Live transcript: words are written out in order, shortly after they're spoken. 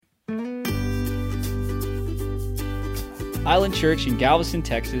Island Church in Galveston,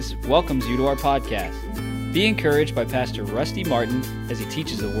 Texas welcomes you to our podcast. Be encouraged by Pastor Rusty Martin as he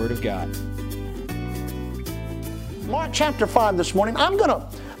teaches the Word of God. Mark chapter 5 this morning. I'm going to,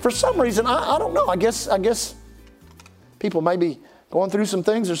 for some reason, I don't know, I guess people may be going through some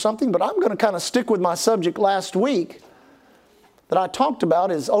things or something, but I'm going to kind of stick with my subject last week that I talked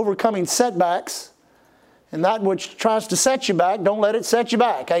about is overcoming setbacks, and that which tries to set you back, don't let it set you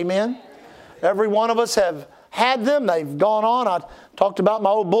back. Amen? Every one of us have had them. They've gone on. I talked about my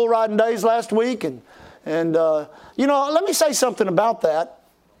old bull riding days last week, and let me say something about that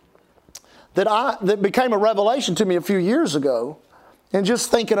became a revelation to me a few years ago, and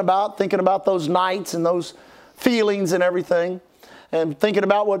just thinking about those nights and those feelings and everything, and thinking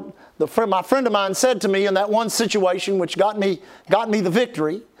about what my friend of mine said to me in that one situation, which got me the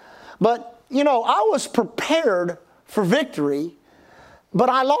victory. But I was prepared for victory, but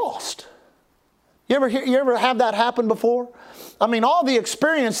I lost. You ever have that happen before? I mean, all the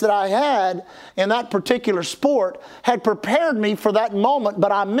experience that I had in that particular sport had prepared me for that moment, but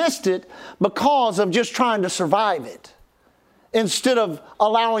I missed it because of just trying to survive it. Instead of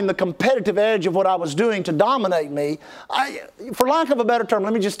allowing the competitive edge of what I was doing to dominate me, for lack of a better term,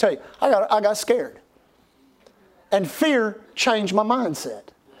 let me just tell you, I got scared. And fear changed my mindset.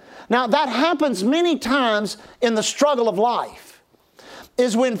 Now, that happens many times in the struggle of life.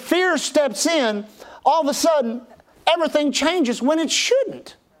 Is when fear steps in, all of a sudden, everything changes when it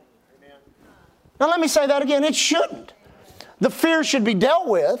shouldn't. Now let me say that again, it shouldn't. The fear should be dealt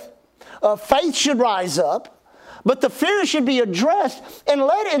with, faith should rise up, but the fear should be addressed and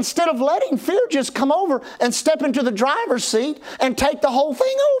instead of letting fear just come over and step into the driver's seat and take the whole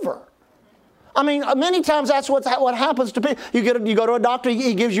thing over. I mean, many times that's what happens to people. You go to a doctor,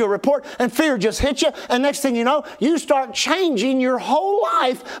 he gives you a report, and fear just hits you, and next thing you know, you start changing your whole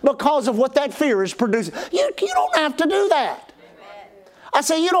life because of what that fear is producing. You don't have to do that. I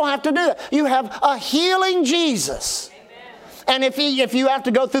say you don't have to do that. You have a healing Jesus. And if you have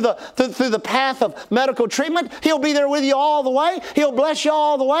to go through the path of medical treatment, He'll be there with you all the way. He'll bless you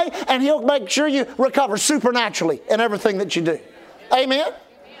all the way, and He'll make sure you recover supernaturally in everything that you do. Amen?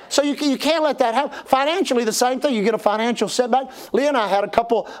 So you can't let that happen. Financially, the same thing. You get a financial setback. Leah and I had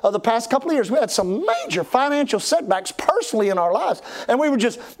the past couple of years, we had some major financial setbacks personally in our lives. And we were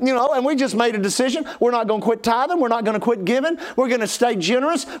just, we just made a decision. We're not going to quit tithing. We're not going to quit giving. We're going to stay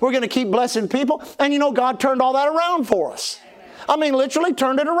generous. We're going to keep blessing people. And God turned all that around for us. I mean, literally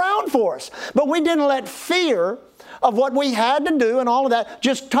turned it around for us. But we didn't let fear of what we had to do and all of that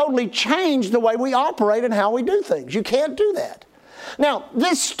just totally change the way we operate and how we do things. You can't do that. Now,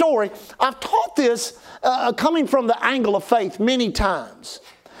 this story, I've taught this coming from the angle of faith many times.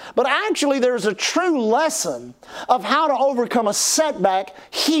 But actually, there's a true lesson of how to overcome a setback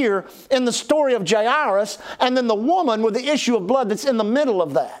here in the story of Jairus and then the woman with the issue of blood that's in the middle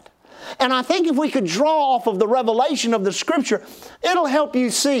of that. And I think if we could draw off of the revelation of the Scripture, it'll help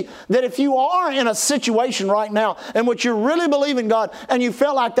you see that if you are in a situation right now in which you're really believing God and you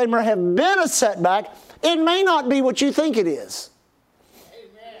felt like there may have been a setback, it may not be what you think it is.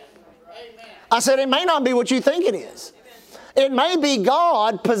 I said it may not be what you think it is. It may be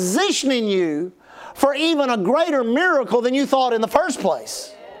God positioning you for even a greater miracle than you thought in the first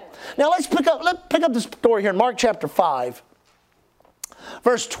place. Now let's pick up the story here in Mark chapter 5,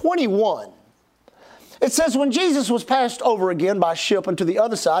 verse 21. It says, when Jesus was passed over again by ship unto the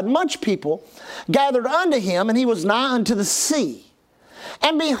other side, much people gathered unto Him, and He was nigh unto the sea.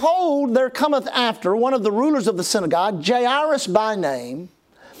 And behold, there cometh after one of the rulers of the synagogue, Jairus by name.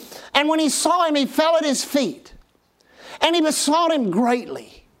 And when he saw Him, he fell at His feet. And he besought Him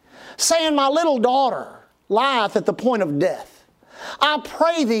greatly, saying, my little daughter lieth at the point of death. I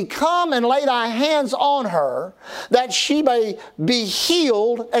pray thee, come and lay thy hands on her, that she may be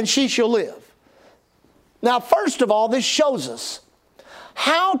healed, and she shall live. Now, first of all, this shows us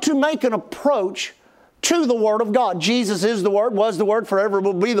how to make an approach to the Word of God. Jesus is the Word, was the Word, forever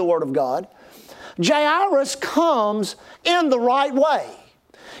will be the Word of God. Jairus comes in the right way.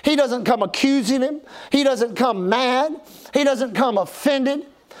 He doesn't come accusing Him. He doesn't come mad. He doesn't come offended.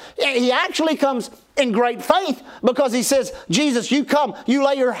 He actually comes in great faith because he says, Jesus, you come, you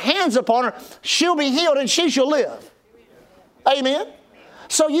lay your hands upon her, she'll be healed and she shall live. Amen?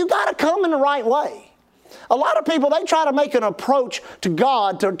 So you got to come in the right way. A lot of people, they try to make an approach to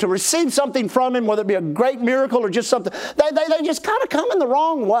God to receive something from Him, whether it be a great miracle or just something. They just kind of come in the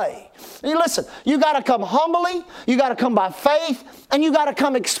wrong way. And listen, you got to come humbly, you got to come by faith, and you got to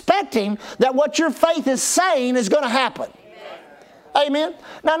come expecting that what your faith is saying is going to happen. Amen?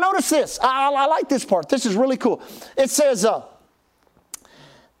 Now notice this. I like this part. This is really cool. It says,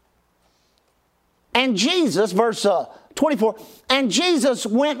 and Jesus, verse 24. And Jesus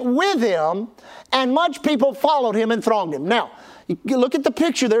went with him, and much people followed him and thronged him. Now, you look at the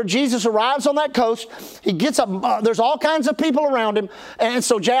picture there. Jesus arrives on that coast. He gets up. There's all kinds of people around him. And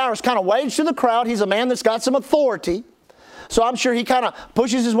so Jairus kind of wades through the crowd. He's a man that's got some authority. So I'm sure he kind of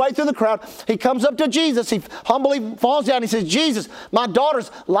pushes his way through the crowd. He comes up to Jesus. He humbly falls down. He says, Jesus, my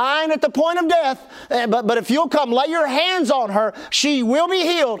daughter's lying at the point of death. But if you'll come lay your hands on her, she will be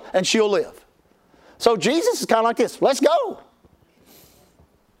healed and she'll live. So Jesus is kind of like this. Let's go.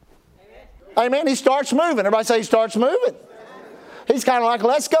 Amen. He starts moving. Everybody say he starts moving. He's kind of like,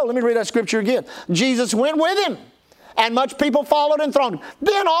 let's go. Let me read that scripture again. Jesus went with him, and much people followed and thronged him.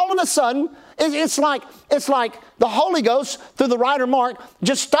 Then all of a sudden, it's like the Holy Ghost, through the writer Mark,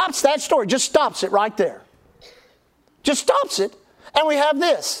 just stops that story. Just stops it right there. Just stops it. And we have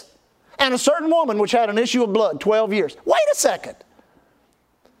this. And a certain woman which had an issue of blood 12 years. Wait a second.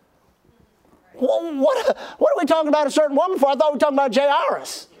 What are we talking about a certain woman for? I thought we were talking about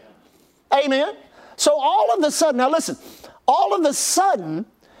Jairus. Amen. So all of a sudden, now listen, all of a sudden,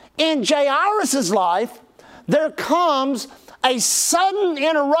 in Jairus' life, there comes a sudden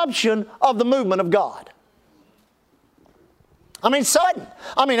interruption of the movement of God. I mean, sudden.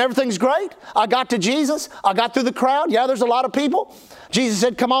 I mean, everything's great. I got to Jesus. I got through the crowd. Yeah, there's a lot of people. Jesus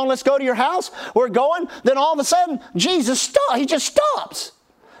said, come on, let's go to your house. We're going. Then all of a sudden, Jesus stops. He just stops.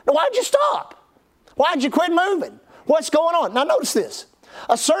 Now, why'd you stop? Why'd you quit moving? What's going on? Now, notice this.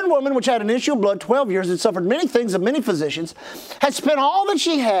 A certain woman which had an issue of blood 12 years and suffered many things of many physicians, had spent all that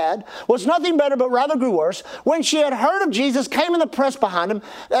she had, was nothing better but rather grew worse. When she had heard of Jesus, came in the press behind him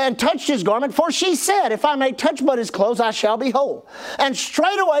and touched his garment. For she said, if I may touch but his clothes, I shall be whole. And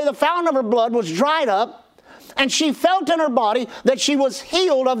straightway the fountain of her blood was dried up, and she felt in her body that she was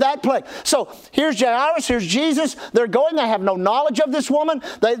healed of that plague. So here's Jairus, here's Jesus. They're going. They have no knowledge of this woman.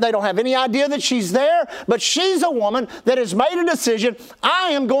 They don't have any idea that she's there. But she's a woman that has made a decision. I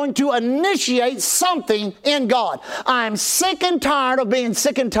am going to initiate something in God. I'm sick and tired of being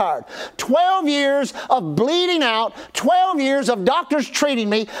sick and tired. 12 years of bleeding out. 12 years of doctors treating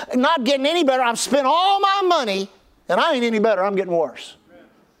me, not getting any better. I've spent all my money, and I ain't any better. I'm getting worse.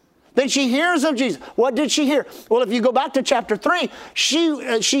 Then she hears of Jesus. What did she hear? Well, if you go back to chapter 3,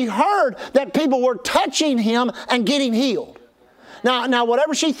 she heard that people were touching him and getting healed. Now,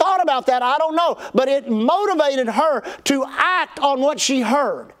 whatever she thought about that, I don't know. But it motivated her to act on what she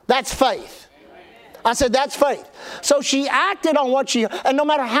heard. That's faith. I said, that's faith. So she acted on what she heard. And no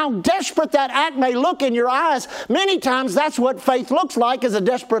matter how desperate that act may look in your eyes, many times that's what faith looks like, is a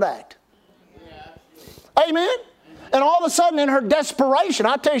desperate act. Amen? And all of a sudden in her desperation,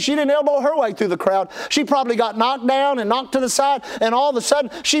 I tell you, she didn't elbow her way through the crowd. She probably got knocked down and knocked to the side. And all of a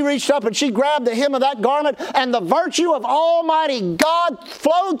sudden she reached up and she grabbed the hem of that garment. And the virtue of Almighty God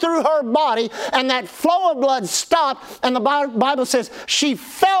flowed through her body. And that flow of blood stopped. And the Bible says she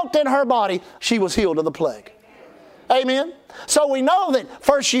felt in her body she was healed of the plague. Amen. So we know that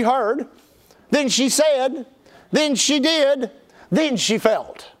first she heard, then she said, then she did, then she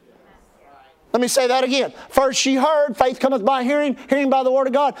felt. Let me say that again. First she heard, faith cometh by hearing, hearing by the word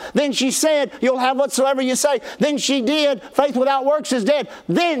of God. Then she said, you'll have whatsoever you say. Then she did, faith without works is dead.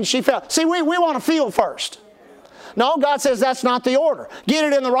 Then she felt. See, we want to feel first. No, God says that's not the order. Get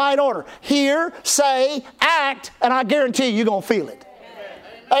it in the right order. Hear, say, act, and I guarantee you're going to feel it.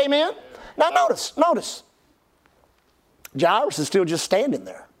 Amen? Now notice. Jairus is still just standing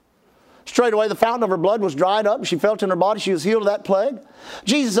there. Straightway the fountain of her blood was dried up. She felt in her body she was healed of that plague.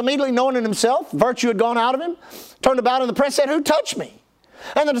 Jesus, immediately knowing in himself, virtue had gone out of him, turned about in the press, said, who touched me?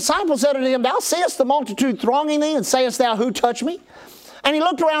 And the disciples said unto him, thou seest the multitude thronging thee, and sayest thou, who touched me? And he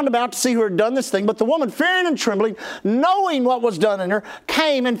looked around about to see who had done this thing. But the woman, fearing and trembling, knowing what was done in her,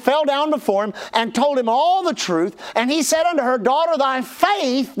 came and fell down before him and told him all the truth. And he said unto her, daughter, thy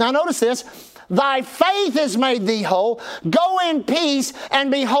faith, now notice this, thy faith has made thee whole. Go in peace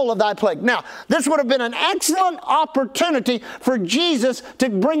and be whole of thy plague. Now, this would have been an excellent opportunity for Jesus to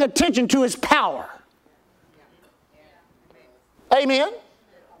bring attention to his power. Amen.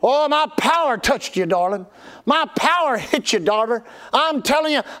 Oh, my power touched you, darling. My power hit you, daughter. I'm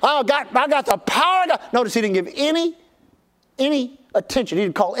telling you, I got the power of God. Notice he didn't give any attention. He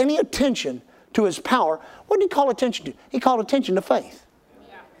didn't call any attention to his power. What did he call attention to? He called attention to faith.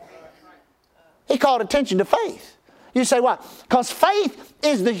 He called attention to faith. You say, why? Because faith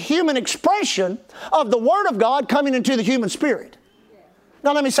is the human expression of the Word of God coming into the human spirit.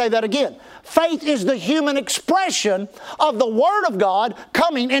 Now let me say that again. Faith is the human expression of the Word of God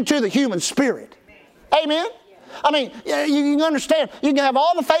coming into the human spirit. Amen? I mean, you can understand. You can have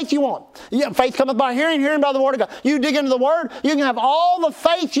all the faith you want. Faith cometh by hearing, hearing by the Word of God. You dig into the Word, you can have all the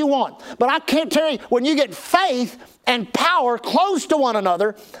faith you want. But I can't tell you, when you get faith and power close to one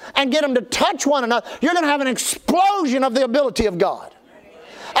another and get them to touch one another, you're going to have an explosion of the ability of God.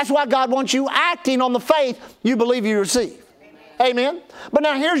 That's why God wants you acting on the faith you believe you receive. Amen? But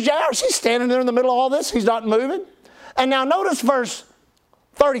now here's Jairus. He's standing there in the middle of all this. He's not moving. And now notice verse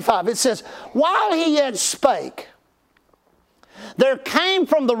 35. It says, while he yet spake, there came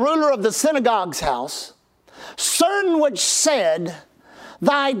from the ruler of the synagogue's house certain which said,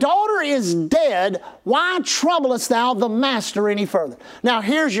 thy daughter is dead. Why troublest thou the master any further? Now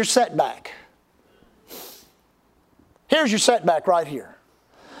here's your setback. Here's your setback right here.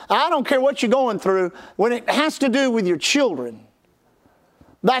 I don't care what you're going through. When it has to do with your children,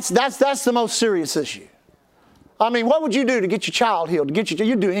 that's the most serious issue. I mean, what would you do to get your child healed?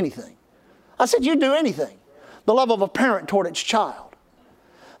 You'd do anything. I said you'd do anything. The love of a parent toward its child.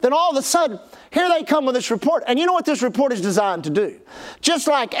 Then all of a sudden, here they come with this report. And you know what this report is designed to do? Just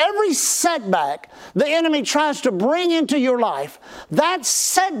like every setback the enemy tries to bring into your life, that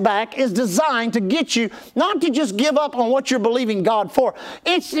setback is designed to get you not to just give up on what you're believing God for.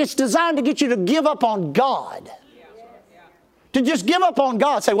 It's designed to get you to give up on God. To just give up on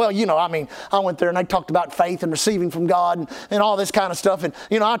God. Say, well, I went there and they talked about faith and receiving from God and all this kind of stuff. And,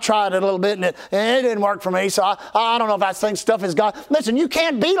 I tried it a little bit and it didn't work for me. So I don't know if I think stuff is God. Listen, you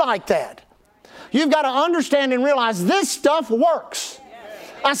can't be like that. You've got to understand and realize this stuff works.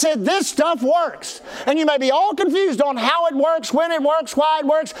 I said this stuff works. And you may be all confused on how it works, when it works, why it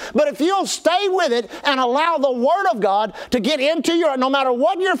works. But if you'll stay with it and allow the Word of God to get into your, no matter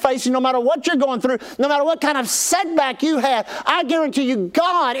what you're facing, no matter what you're going through, no matter what kind of setback you have, I guarantee you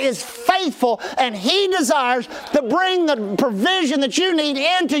God is faithful and He desires to bring the provision that you need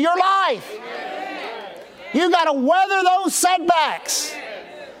into your life. You've got to weather those setbacks.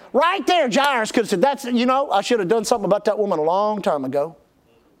 Right there, Jairus could have said, I should have done something about that woman a long time ago.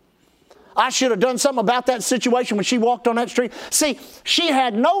 I should have done something about that situation when she walked on that street. See, she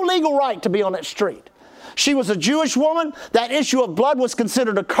had no legal right to be on that street. She was a Jewish woman. That issue of blood was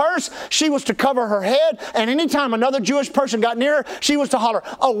considered a curse. She was to cover her head. And anytime another Jewish person got near her, she was to holler,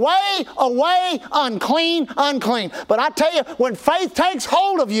 away, away, unclean, unclean. But I tell you, when faith takes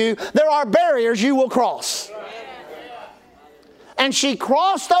hold of you, there are barriers you will cross. And she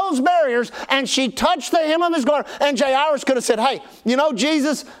crossed those barriers and she touched the hem of his garment. And Jairus could have said, hey,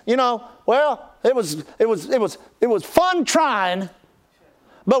 Jesus, well, it was fun trying,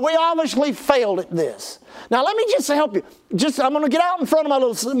 but we obviously failed at this. Now let me just help you. I'm going to get out in front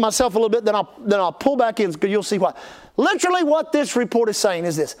of myself a little bit, then I'll pull back in because you'll see why. Literally what this report is saying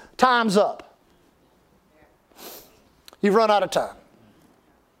is this: time's up. You've run out of time.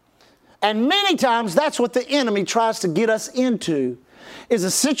 And many times that's what the enemy tries to get us into, is a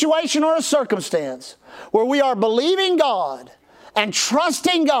situation or a circumstance where we are believing God and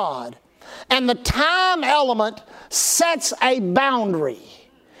trusting God, and the time element sets a boundary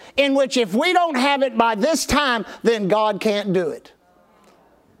in which if we don't have it by this time, then God can't do it.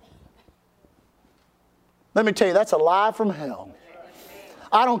 Let me tell you, that's a lie from hell.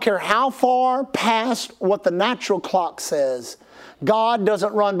 I don't care how far past what the natural clock says. God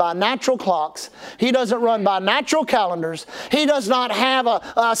doesn't run by natural clocks. He doesn't run by natural calendars. He does not have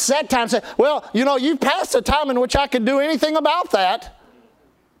a set time. Say, well, you've passed the time in which I can do anything about that.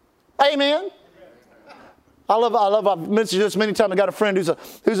 Amen. I've mentioned this many times. I got a friend who's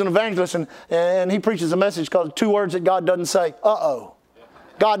an evangelist, and he preaches a message called 2 words that God doesn't say, uh-oh.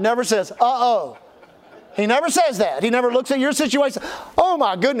 God never says, uh-oh. He never says that. He never looks at your situation. Oh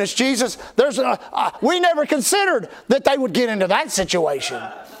my goodness, Jesus, we never considered that they would get into that situation.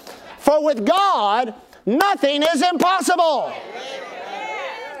 For with God, nothing is impossible.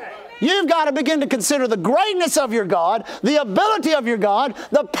 You've got to begin to consider the greatness of your God, the ability of your God,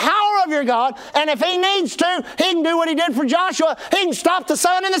 the power of your God, and if He needs to, He can do what He did for Joshua. He can stop the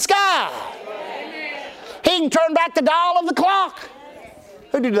sun in the sky. He can turn back the dial of the clock.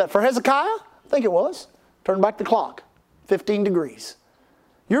 Who did that for Hezekiah? I think it was. Turn back the clock, 15 degrees.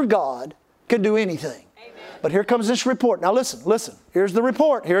 Your God can do anything. Amen. But here comes this report. Now listen. Here's the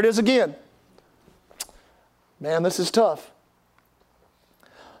report. Here it is again. Man, this is tough.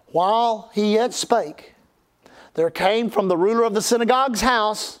 While he yet spake, there came from the ruler of the synagogue's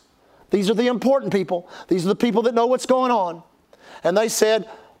house. These are the important people. These are the people that know what's going on. And they said,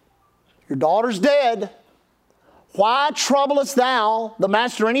 your daughter's dead. Why troublest thou the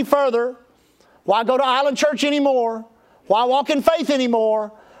master any further? Why go to Island Church anymore? Why walk in faith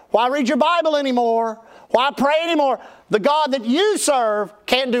anymore? Why read your Bible anymore? Why pray anymore? The God that you serve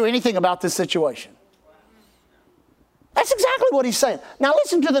can't do anything about this situation. That's exactly what he's saying. Now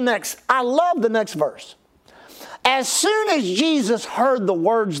listen to the next. I love the next verse. As soon as Jesus heard the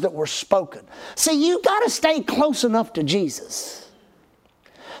words that were spoken. See, you got to stay close enough to Jesus.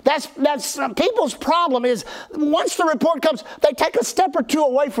 That's people's problem is once the report comes, they take a step or two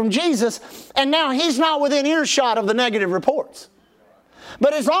away from Jesus, and now he's not within earshot of the negative reports.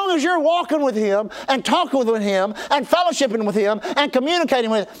 But as long as you're walking with him and talking with him and fellowshipping with him and communicating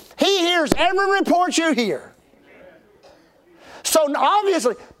with him, he hears every report you hear. So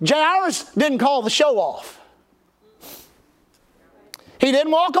obviously, Jairus didn't call the show off. He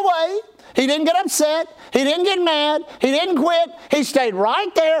didn't walk away. He didn't get upset. He didn't get mad. He didn't quit. He stayed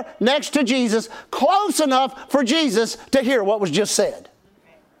right there next to Jesus, close enough for Jesus to hear what was just said.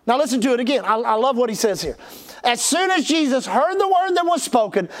 Now listen to it again. I love what he says here. As soon as Jesus heard the word that was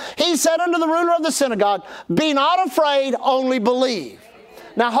spoken, he said unto the ruler of the synagogue, be not afraid, only believe.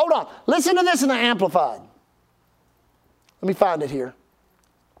 Now hold on. Listen to this in the Amplified. Let me find it here.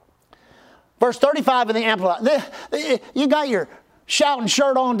 Verse 35 in the Amplified. You got your shouting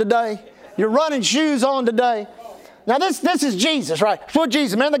shirt on today. Your running shoes on today. Now this is Jesus, right? What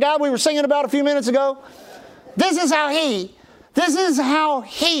Jesus, man, the guy we were singing about a few minutes ago. This is how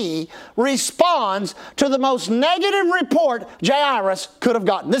he responds to the most negative report Jairus could have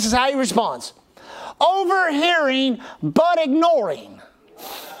gotten. This is how he responds. Overhearing but ignoring.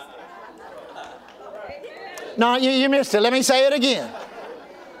 No, you missed it. Let me say it again.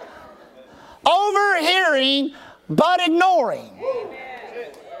 Overhearing but ignoring.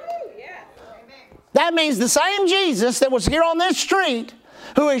 That means the same Jesus that was here on this street,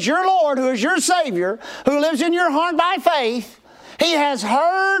 who is your Lord, who is your Savior, who lives in your heart by faith, he has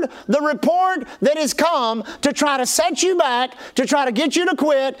heard the report that has come to try to set you back, to try to get you to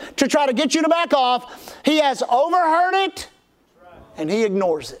quit, to try to get you to back off. He has overheard it, and he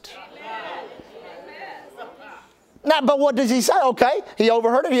ignores it. Now, but what does he say? Okay, he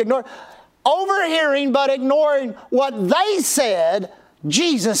overheard it, he ignored it. Overhearing but ignoring what they said,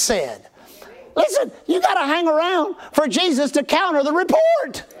 Jesus said. Listen, you got to hang around for Jesus to counter the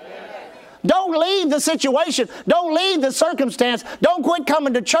report. Don't leave the situation. Don't leave the circumstance. Don't quit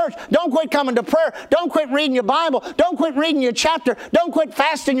coming to church. Don't quit coming to prayer. Don't quit reading your Bible. Don't quit reading your chapter. Don't quit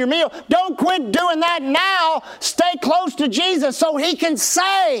fasting your meal. Don't quit doing that now. Stay close to Jesus so he can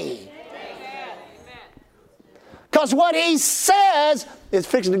say. Because what he says is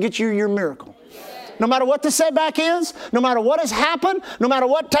fixing to get you your miracle. No matter what the setback is, no matter what has happened, no matter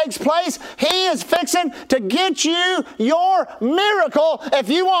what takes place, he is fixing to get you your miracle if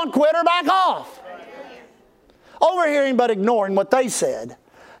you won't quit or back off. Overhearing but ignoring what they said,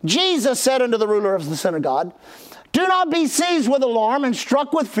 Jesus said unto the ruler of the synagogue, do not be seized with alarm and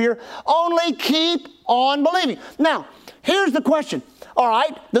struck with fear, only keep on believing. Now, here's the question. All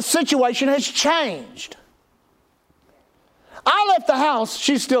right, the situation has changed. I left the house,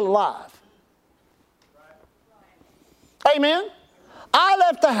 she's still alive. Amen? I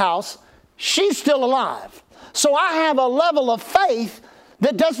left the house, she's still alive. So I have a level of faith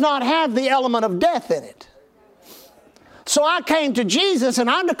that does not have the element of death in it. So I came to Jesus and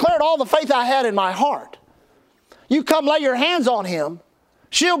I declared all the faith I had in my heart. You come lay your hands on him,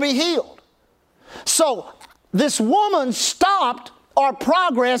 she'll be healed. So this woman stopped our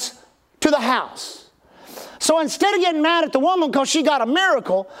progress to the house. So instead of getting mad at the woman because she got a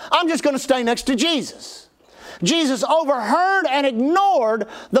miracle, I'm just going to stay next to Jesus. Jesus overheard and ignored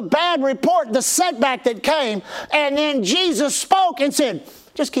the bad report, the setback that came, and then Jesus spoke and said,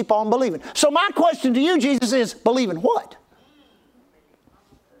 just keep on believing. So my question to you, Jesus, is believing what?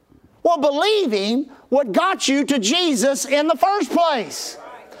 Well, believing what got you to Jesus in the first place.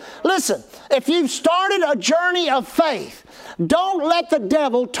 Listen, if you've started a journey of faith, don't let the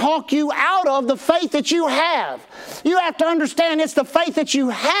devil talk you out of the faith that you have. You have to understand it's the faith that you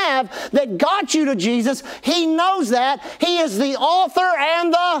have that got you to Jesus. He knows that. He is the author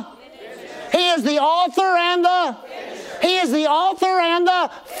and the... He is the author and the... He is the author and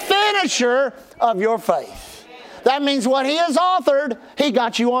the finisher of your faith. That means what he has authored, he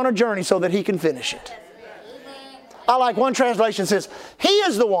got you on a journey so that he can finish it. I like one translation says, he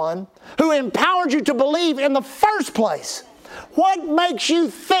is the one who empowered you to believe in the first place. What makes you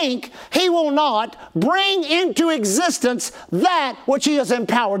think he will not bring into existence that which he has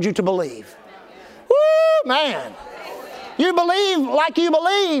empowered you to believe? Woo, man. You believe like you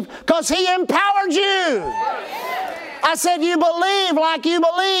believe because he empowered you. I said you believe like you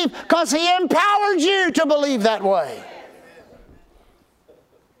believe because he empowered you to believe that way.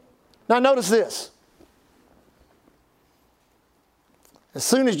 Now notice this. As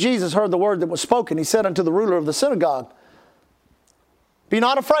soon as Jesus heard the word that was spoken, he said unto the ruler of the synagogue, be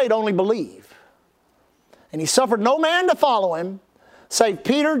not afraid, only believe. And he suffered no man to follow him, save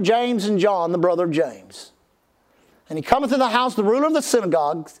Peter, James, and John, the brother of James. And he cometh to the house, the ruler of the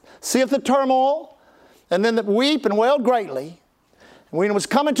synagogue, seeth the turmoil, and then that weep and wailed greatly. And when he's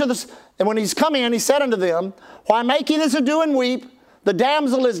come in, he said unto them, Why make ye this ado and weep? The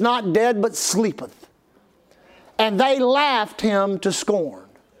damsel is not dead, but sleepeth. And they laughed him to scorn.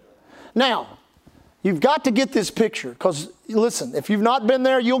 Now, you've got to get this picture, because listen, if you've not been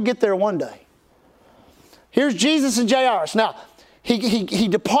there, you'll get there one day. Here's Jesus and Jairus. Now, he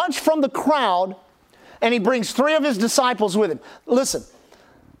departs from the crowd, and he brings 3 of his disciples with him. Listen,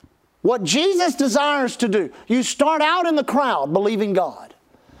 what Jesus desires to do, you start out in the crowd believing God.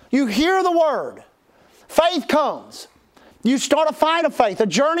 You hear the word. Faith comes. You start a fight of faith, a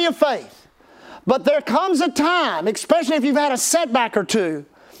journey of faith. But there comes a time, especially if you've had a setback or two,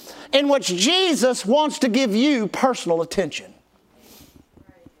 in which Jesus wants to give you personal attention.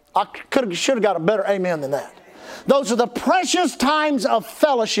 I should have got a better amen than that. Those are the precious times of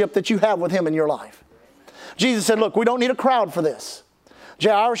fellowship that you have with Him in your life. Jesus said, look, we don't need a crowd for this.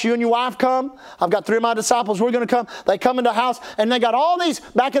 Jairus, you and your wife come. I've got 3 of my disciples. We're going to come. They come into the house, and they got all these.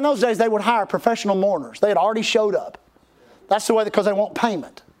 Back in those days, they would hire professional mourners. They had already showed up. That's the way, because they want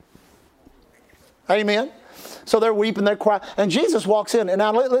payment. Amen? So they're weeping, they're crying. And Jesus walks in. And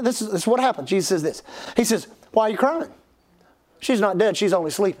now this is what happens. Jesus says this. He says, why are you crying? She's not dead. She's only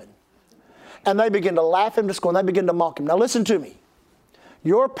sleeping. And they begin to laugh him to scorn. They begin to mock him. Now listen to me.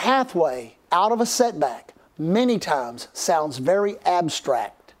 Your pathway out of a setback many times sounds very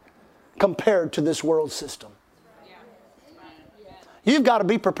abstract compared to this world system. You've got to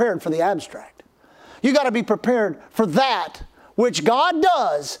be prepared for the abstract. You've got to be prepared for that which God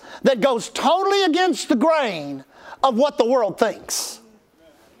does that goes totally against the grain of what the world thinks.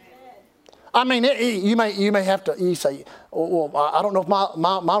 I mean, you may have to, you say, well, I don't know if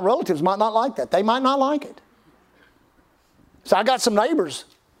my relatives might not like that. They might not like it. So I got some neighbors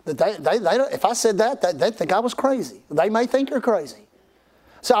that they if I said that, they'd think I was crazy. They may think you're crazy.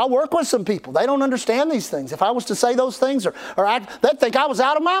 So I work with some people. They don't understand these things. If I was to say those things or act, they'd think I was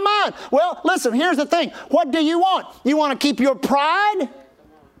out of my mind. Well, listen, here's the thing. What do you want? You want to keep your pride?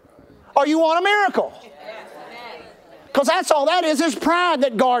 Or you want a miracle? Because that's all that is pride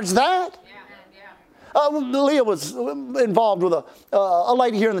that guards that. Leah was involved with a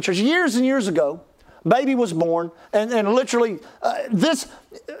lady here in the church years and years ago. Baby was born, and literally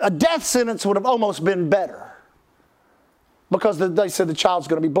a death sentence would have almost been better. Because they said the child's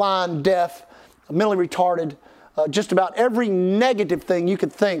going to be blind, deaf, mentally retarded, just about every negative thing you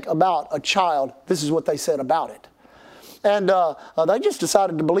could think about a child, this is what they said about it. And they just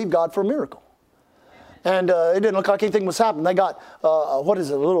decided to believe God for a miracle. And it didn't look like anything was happening. They got,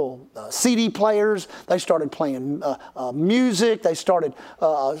 little CD players. They started playing music. They started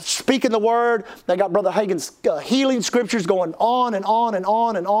speaking the word. They got Brother Hagin's healing scriptures going on and on and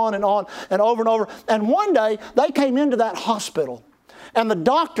on and on and on and over and over. And one day, they came into that hospital. And the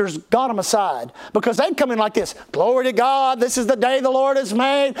doctors got them aside because they'd come in like this. Glory to God. This is the day the Lord has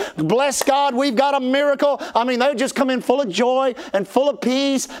made. Bless God. We've got a miracle. I mean, they'd just come in full of joy and full of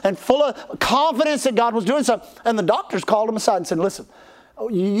peace and full of confidence that God was doing something. And the doctors called them aside and said, listen,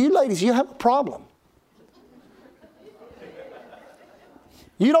 you ladies, you have a problem.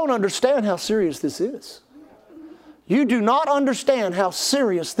 You don't understand how serious this is. You do not understand how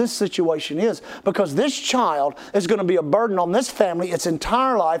serious this situation is because this child is going to be a burden on this family its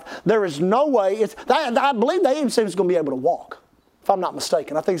entire life. There is no way. I believe they even said he's going to be able to walk, if I'm not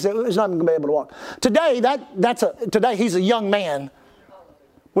mistaken. I think he's not even going to be able to walk. Today, today he's a young man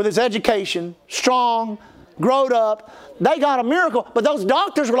with his education, strong, growed up. They got a miracle, but those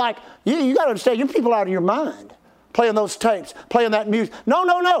doctors were like, you got to understand, you're people out of your mind. Playing those tapes, playing that music. No.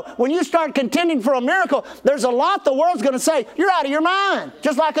 When you start contending for a miracle, there's a lot the world's going to say, you're out of your mind.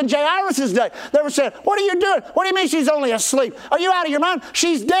 Just like in Jairus' day. They were saying, what are you doing? What do you mean she's only asleep? Are you out of your mind?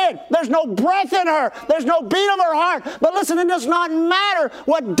 She's dead. There's no breath in her. There's no beat of her heart. But listen, it does not matter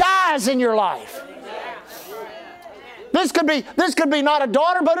what dies in your life. This could be not a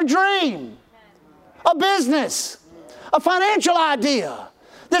daughter, but a dream. A business. A financial idea.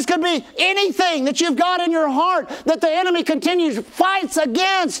 This could be anything that you've got in your heart that the enemy fights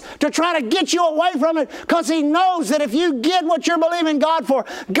against to try to get you away from it because he knows that if you get what you're believing God for,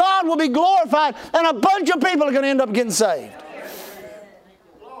 God will be glorified and a bunch of people are going to end up getting saved.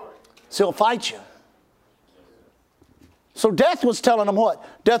 So he'll fight you. So death was telling them what?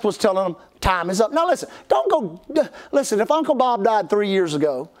 Death was telling them time is up. Now listen, listen, if Uncle Bob died 3 years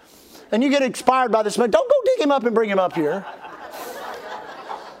ago and you get inspired by this man, don't go dig him up and bring him up here.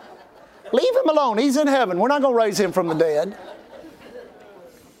 Leave him alone. He's in heaven. We're not going to raise him from the dead.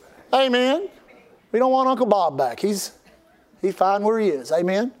 Amen. We don't want Uncle Bob back. He's fine where he is.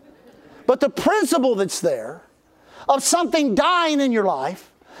 Amen? But the principle that's there of something dying in your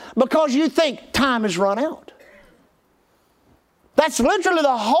life because you think time has run out. That's literally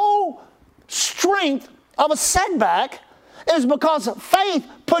the whole strength of a setback, is because faith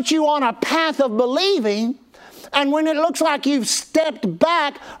puts you on a path of believing, and when it looks like you've stepped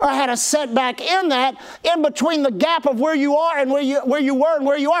back or had a setback in that, in between the gap of where you are and where you were and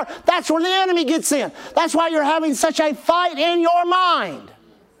where you are, that's where the enemy gets in. That's why you're having such a fight in your mind.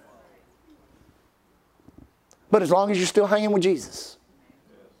 But as long as you're still hanging with Jesus,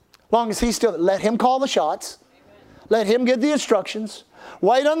 as long as He's still, let Him call the shots, let Him give the instructions,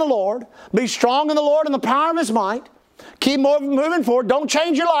 wait on the Lord, be strong in the Lord and the power of His might, keep moving forward, don't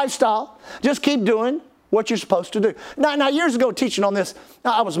change your lifestyle, just keep doing what you're supposed to do. Now years ago, teaching on this,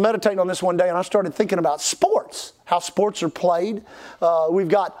 I was meditating on this one day, and I started thinking about sports, how sports are played. We've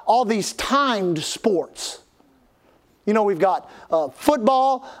got all these timed sports. You know, we've got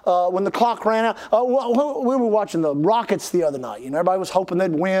football when the clock ran out. We were watching the Rockets the other night. You know, everybody was hoping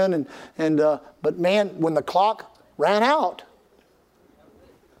they'd win, but man, when the clock ran out,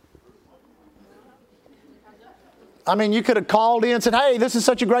 I mean, you could have called in and said, hey, this is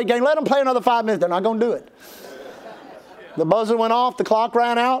such a great game. Let them play another 5 minutes. They're not going to do it. The buzzer went off. The clock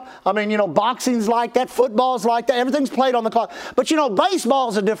ran out. I mean, you know, boxing's like that. Football's like that. Everything's played on the clock. But, you know,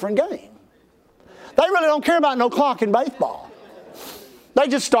 baseball's a different game. They really don't care about no clock in baseball. They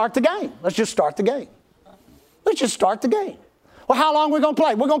just start the game. Let's just start the game. Let's just start the game. Well, how long are we going to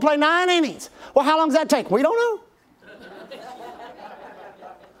play? We're going to play 9 innings. Well, how long does that take? We don't know.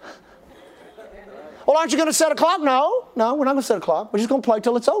 Well, aren't you going to set a clock? No, we're not going to set a clock. We're just going to play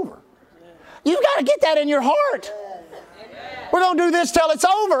till it's over. You've got to get that in your heart. We're going to do this till it's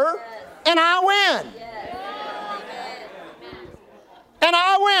over, and I win. And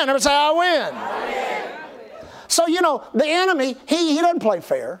I win. Everybody say, I win. So, you know, the enemy, he doesn't play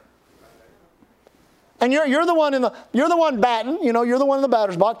fair. And you're the one batting, you know, you're the one in the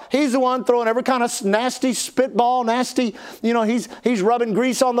batter's box. He's the one throwing every kind of nasty spitball, nasty, you know, he's rubbing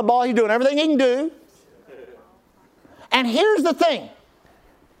grease on the ball. He's doing everything he can do. And here's the thing.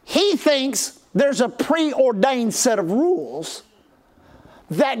 He thinks there's a preordained set of rules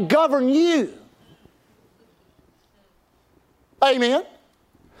that govern you. Amen?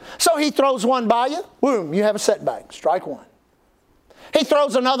 So he throws one by you. Boom, you have a setback. Strike one. He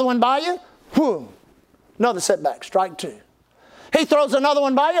throws another one by you. Boom, another setback. Strike two. He throws another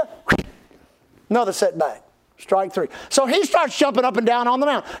one by you. Another setback. Strike three. So he starts jumping up and down on the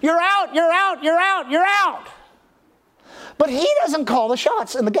mound. You're out, you're out, you're out, you're out. But he doesn't call the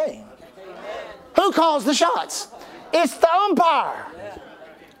shots in the game. Who calls the shots? It's the umpire.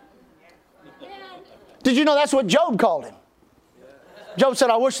 Did you know that's what Job called him? Job said,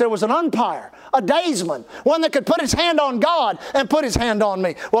 I wish there was an umpire, a daysman, one that could put his hand on God and put his hand on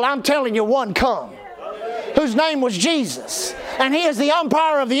me. Well, I'm telling you, one come, whose name was Jesus. And He is the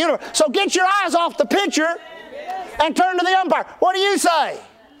umpire of the universe. So get your eyes off the pitcher and turn to the umpire. What do you say?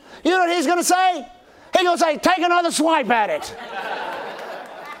 You know what he's going to say? He's going to say, take another swipe at it.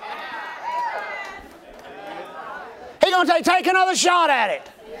 He's going to say, take another shot at it.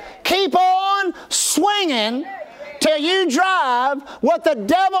 Keep on swinging till you drive what the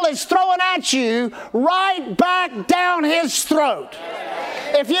devil is throwing at you right back down his throat.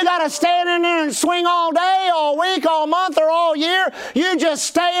 If you got to stand in there and swing all day, all week, all month, or all year, you just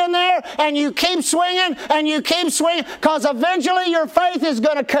stay in there and you keep swinging and you keep swinging, because eventually your faith is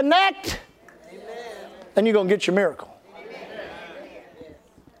going to connect. And you're going to get your miracle.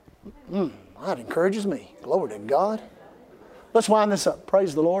 That encourages me. Glory to God. Let's wind this up.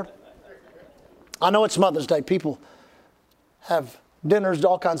 Praise the Lord. I know it's Mother's Day. People have dinners,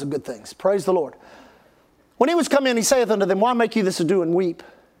 all kinds of good things. Praise the Lord. When He was come in, He saith unto them, why make you this ado and weep?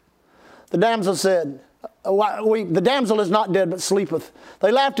 The damsel said, the damsel is not dead, but sleepeth.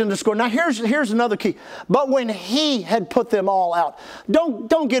 They laughed in discord. Now here's another key. But when He had put them all out.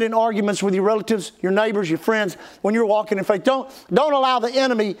 Don't get in arguments with your relatives, your neighbors, your friends when you're walking in faith. Don't allow the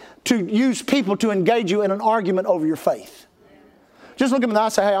enemy to use people to engage you in an argument over your faith. Just look at them in the eye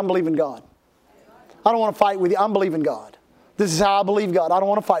and say, hey, I'm believing God. I don't want to fight with you. I'm believing God. This is how I believe God. I don't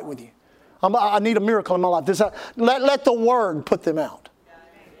want to fight with you. I need a miracle in my life. Let the Word put them out.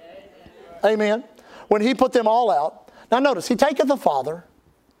 Amen. When He put them all out. Now notice, He taketh the father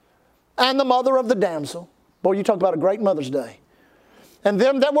and the mother of the damsel. Boy, you talk about a great Mother's Day. And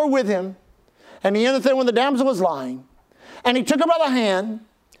them that were with him. And He ended them when the damsel was lying. And He took her by the hand.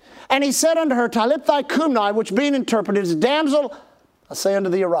 And He said unto her, Talitha cumni, which being interpreted is, damsel, I say unto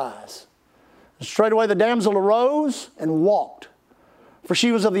thee, arise. And straightway the damsel arose and walked. For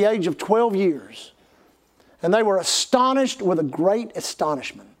she was of the age of 12 years. And they were astonished with a great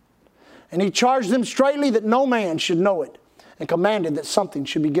astonishment. And he charged them straitly that no man should know it, and commanded that something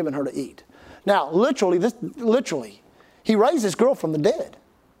should be given her to eat. Now, literally, he raised this girl from the dead.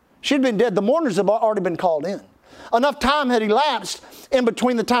 She'd been dead. The mourners had already been called in. Enough time had elapsed in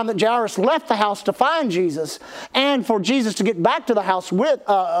between the time that Jairus left the house to find Jesus and for Jesus to get back to the house with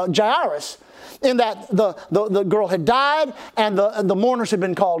Jairus, in that the girl had died and the mourners had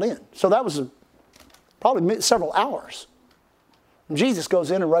been called in. So that was probably several hours. And Jesus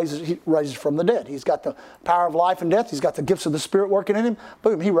goes in and raises from the dead. He's got the power of life and death. He's got the gifts of the Spirit working in him.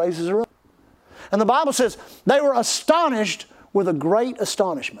 Boom, he raises her up. And the Bible says they were astonished with a great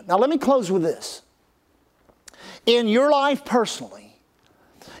astonishment. Now let me close with this. In your life personally,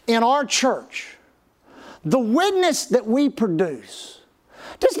 in our church, the witness that we produce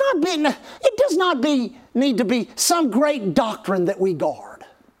does not need to be some great doctrine that we guard.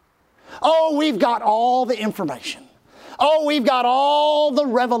 Oh, we've got all the information. Oh, we've got all the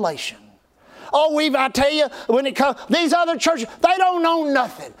revelation. Oh, I tell you, when it comes, these other churches, they don't know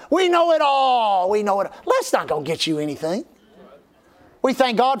nothing. We know it all. We know it. That's not going to get you anything. We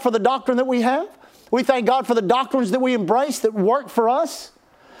thank God for the doctrine that we have. We thank God for the doctrines that we embrace that work for us.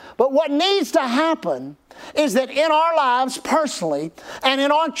 But what needs to happen is that in our lives personally and in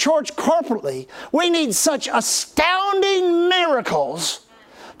our church corporately, we need such astounding miracles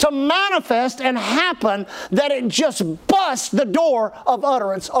to manifest and happen that it just busts the door of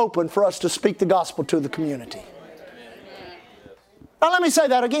utterance open for us to speak the gospel to the community. Now let me say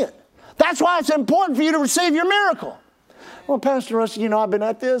that again. That's why it's important for you to receive your miracle. Well, Pastor Rusty, I've been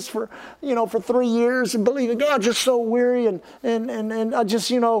at this for 3 years and believing God, I'm just so weary and I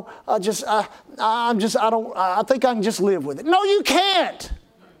think I can just live with it. No, you can't.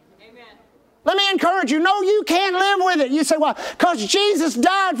 Amen. Let me encourage you. No, you can't live with it. You say, why? Because Jesus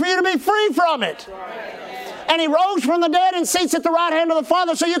died for you to be free from it. Right. And He rose from the dead and sits at the right hand of the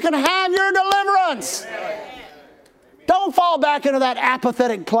Father so you can have your deliverance. Amen. Don't fall back into that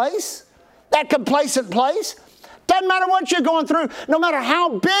apathetic place, that complacent place. Doesn't matter what you're going through, no matter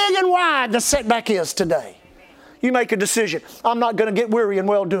how big and wide the setback is today. You make a decision. I'm not going to get weary in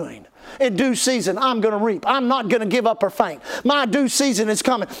well-doing. In due season, I'm going to reap. I'm not going to give up or faint. My due season is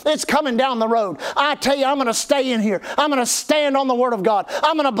coming. It's coming down the road. I tell you, I'm going to stay in here. I'm going to stand on the Word of God.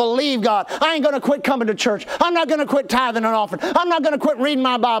 I'm going to believe God. I ain't going to quit coming to church. I'm not going to quit tithing and offering. I'm not going to quit reading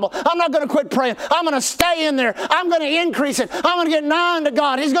my Bible. I'm not going to quit praying. I'm going to stay in there. I'm going to increase it. I'm going to get nigh unto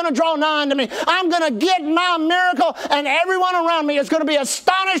God. He's going to draw nigh unto me. I'm going to get my miracle, and everyone around me is going to be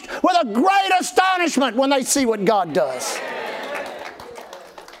astonished with a great astonishment when they see what God does.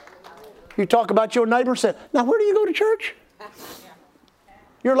 You talk about your neighbor saying, now where do you go to church?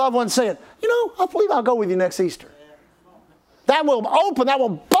 Your loved one saying, I believe I'll go with you next Easter. That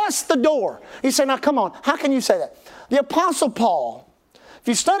will bust the door. You say, now come on, how can you say that? The Apostle Paul, if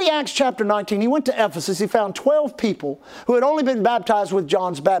you study Acts chapter 19, he went to Ephesus, he found 12 people who had only been baptized with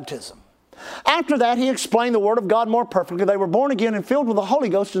John's baptism. After that, he explained the Word of God more perfectly. They were born again and filled with the Holy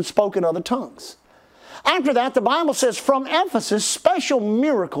Ghost and spoke in other tongues. After that, the Bible says, from Ephesus, special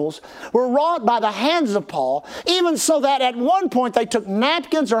miracles were wrought by the hands of Paul, even so that at one point they took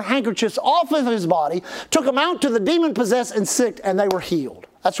napkins or handkerchiefs off of his body, took them out to the demon-possessed and sick, and they were healed.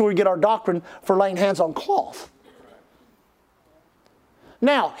 That's where we get our doctrine for laying hands on cloth.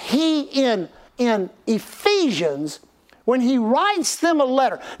 Now, he in Ephesians, when he writes them a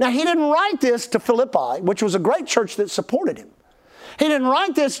letter, now he didn't write this to Philippi, which was a great church that supported him. He didn't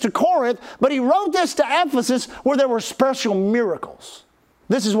write this to Corinth, but he wrote this to Ephesus where there were special miracles.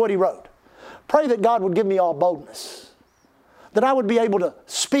 This is what he wrote. Pray that God would give me all boldness, that I would be able to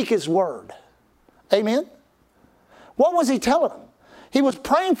speak His Word. Amen? What was he telling them? He was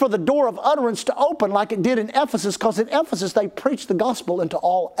praying for the door of utterance to open like it did in Ephesus, because in Ephesus they preached the gospel into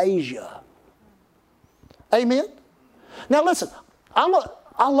all Asia. Amen? Now listen, I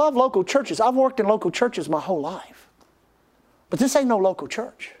love local churches. I've worked in local churches my whole life. But this ain't no local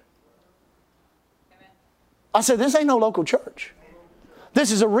church. I said, this ain't no local church.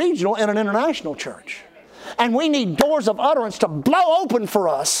 This is a regional and an international church. And we need doors of utterance to blow open for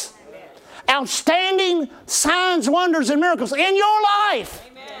us. Outstanding signs, wonders, and miracles in your life.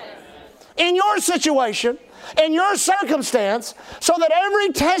 In your situation, in your circumstance, so that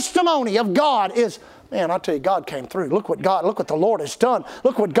every testimony of God is, man, I tell you, God came through. Look what the Lord has done.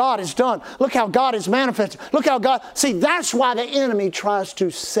 Look what God has done. Look how God is manifested. Look how God, see, that's why the enemy tries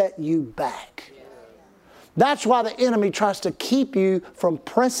to set you back. That's why the enemy tries to keep you from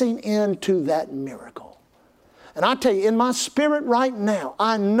pressing into that miracle. And I tell you, in my spirit right now,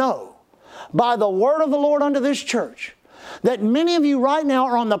 I know by the word of the Lord unto this church that many of you right now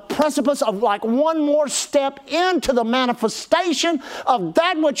are on the precipice of like one more step into the manifestation of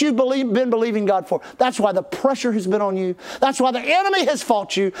that what you've been believing God for. That's why the pressure has been on you. That's why the enemy has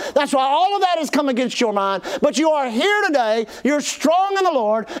fought you. That's why all of that has come against your mind. But you are here today. You're strong in the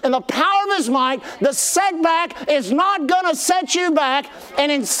Lord and the power of His might. The setback is not going to set you back.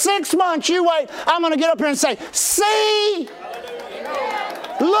 And in 6 months, you wait. I'm going to get up here and say, see?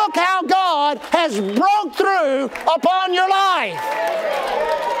 Look how God has broke through upon your life.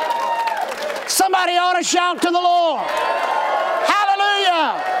 Somebody ought to shout to the Lord.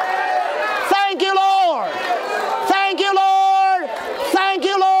 Hallelujah. Thank you, Lord. Thank you, Lord. Thank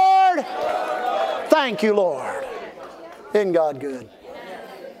you, Lord. Thank you, Lord. Isn't God good?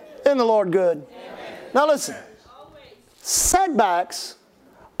 Isn't the Lord good? Now listen. Setbacks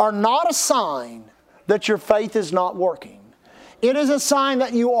are not a sign that your faith is not working. It is a sign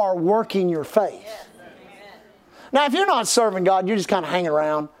that you are working your faith. Now, if you're not serving God, you're just kind of hanging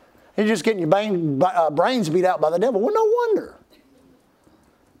around. You're just getting your brains beat out by the devil. Well, no wonder.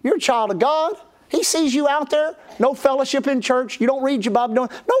 You're a child of God. He sees you out there. No fellowship in church. You don't read your Bible. No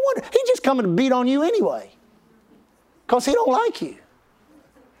wonder. He's just coming to beat on you anyway. Because He don't like you.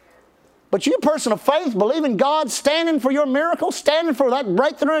 But you, a person of faith, believing God, standing for your miracle, standing for that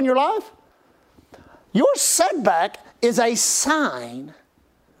breakthrough in your life, your setback is a sign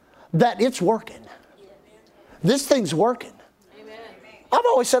that it's working. This thing's working. Amen. I've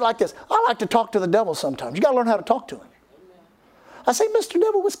always said it like this. I like to talk to the devil sometimes. You got to learn how to talk to him. I say, Mr.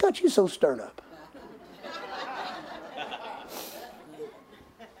 Devil, what's got you so stirred up?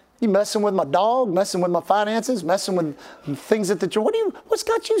 You messing with my dog, messing with my finances, messing with things at the church. What's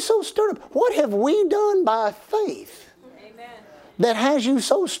got you so stirred up? What have we done by faith that has you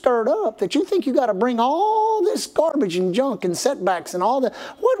so stirred up that you think you got to bring all this garbage and junk and setbacks and all that?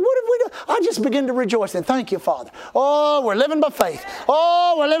 What have we done? I just begin to rejoice and thank you, Father. Oh, we're living by faith.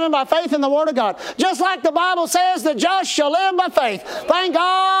 Oh, we're living by faith in the Word of God. Just like the Bible says, the just shall live by faith. Thank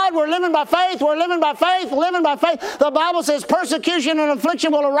God we're living by faith. We're living by faith, living by faith. The Bible says persecution and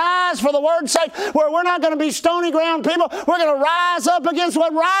affliction will arise for the Word's sake, where we're not going to be stony ground people. We're going to rise up against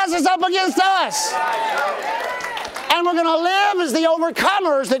what rises up against us. And we're going to live as the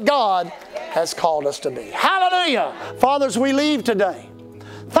overcomers that God has called us to be. Hallelujah. Fathers, we leave today.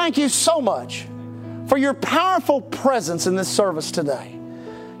 Thank you so much for your powerful presence in this service today.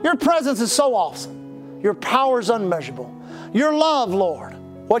 Your presence is so awesome. Your power is unmeasurable. Your love, Lord.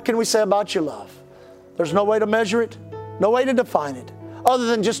 What can we say about your love? There's no way to measure it, no way to define it, other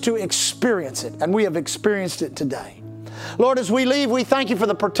than just to experience it. And we have experienced it today. Lord, as we leave, we thank you for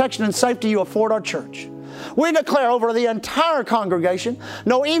the protection and safety you afford our church. We declare over the entire congregation,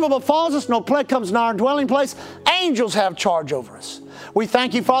 no evil befalls us, no plague comes nigh our dwelling place. Angels have charge over us. We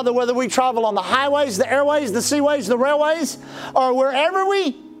thank you, Father, whether we travel on the highways, the airways, the seaways, the railways, or wherever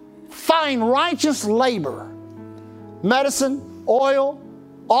we find righteous labor, medicine, oil,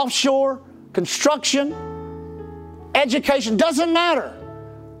 offshore, construction, education, doesn't matter.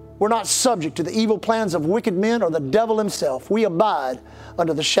 We're not subject to the evil plans of wicked men or the devil himself. We abide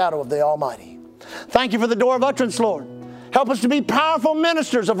under the shadow of the Almighty. Thank you for the door of utterance, Lord. Help us to be powerful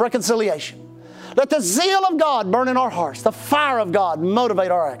ministers of reconciliation. Let the zeal of God burn in our hearts, the fire of God motivate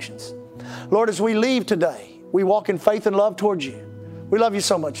our actions. Lord, as we leave today, we walk in faith and love towards you. We love you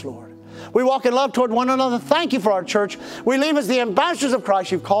so much, Lord. We walk in love toward one another. Thank you for our church. We leave as the ambassadors of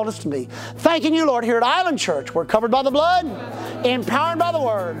Christ you've called us to be. Thanking you, Lord, here at Island Church. We're covered by the blood, empowered by the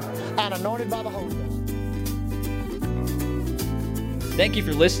Word, and anointed by the Holy Ghost. Thank you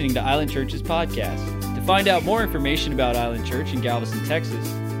for listening to Island Church's podcast. To find out more information about Island Church in Galveston, Texas,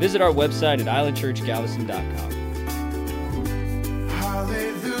 visit our website at islandchurchgalveston.com.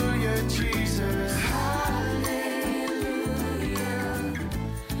 Hallelujah, Jesus.